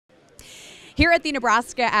Here at the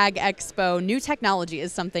Nebraska Ag Expo, new technology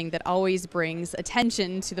is something that always brings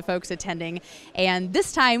attention to the folks attending. And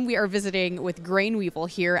this time we are visiting with Weevil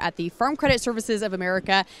here at the Farm Credit Services of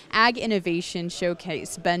America Ag Innovation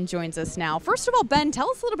Showcase. Ben joins us now. First of all, Ben,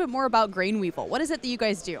 tell us a little bit more about Weevil. What is it that you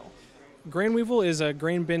guys do? Weevil is a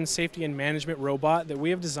grain bin safety and management robot that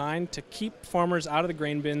we have designed to keep farmers out of the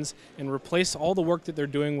grain bins and replace all the work that they're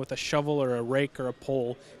doing with a shovel or a rake or a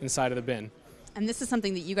pole inside of the bin. And this is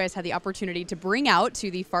something that you guys had the opportunity to bring out to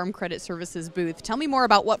the Farm Credit Services booth. Tell me more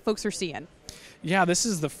about what folks are seeing. Yeah, this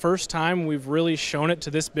is the first time we've really shown it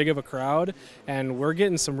to this big of a crowd, and we're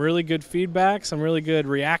getting some really good feedback, some really good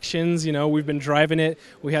reactions. You know, we've been driving it.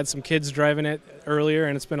 We had some kids driving it earlier,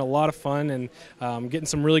 and it's been a lot of fun and getting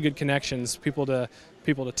some really good connections, people to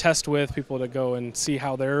test with, people to go and see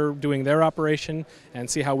how they're doing their operation and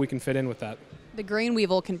see how we can fit in with that. The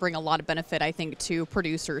Weevil can bring a lot of benefit, I think, to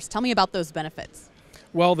producers. Tell me about those benefits.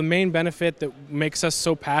 Well, the main benefit that makes us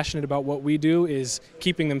so passionate about what we do is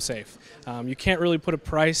keeping them safe. You can't really put a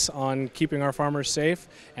price on keeping our farmers safe,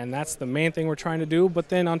 and that's the main thing we're trying to do. But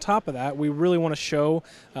then on top of that, we really want to show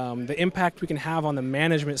the impact we can have on the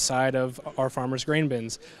management side of our farmers' grain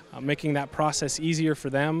bins, making that process easier for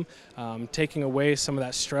them, taking away some of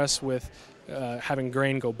that stress with having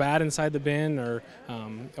grain go bad inside the bin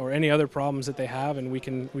or any other problems that they have, and we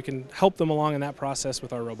can help them along in that process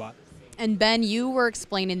with our robot. And Ben, you were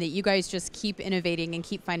explaining that you guys just keep innovating and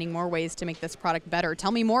keep finding more ways to make this product better.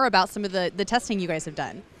 Tell me more about some of the testing you guys have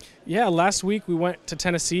done. Yeah, last week we went to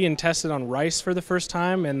Tennessee and tested on rice for the first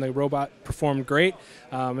time, and the robot performed great.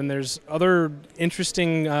 And there's other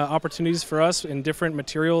interesting opportunities for us in different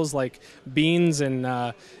materials like beans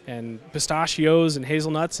and pistachios and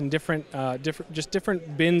hazelnuts and different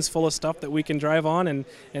bins full of stuff that we can drive on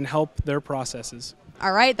and help their processes.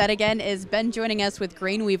 All right, that again is Ben joining us with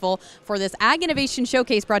Weevil for this Ag Innovation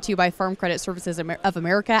Showcase brought to you by Farm Credit Services of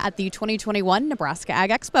America at the 2021 Nebraska Ag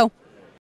Expo.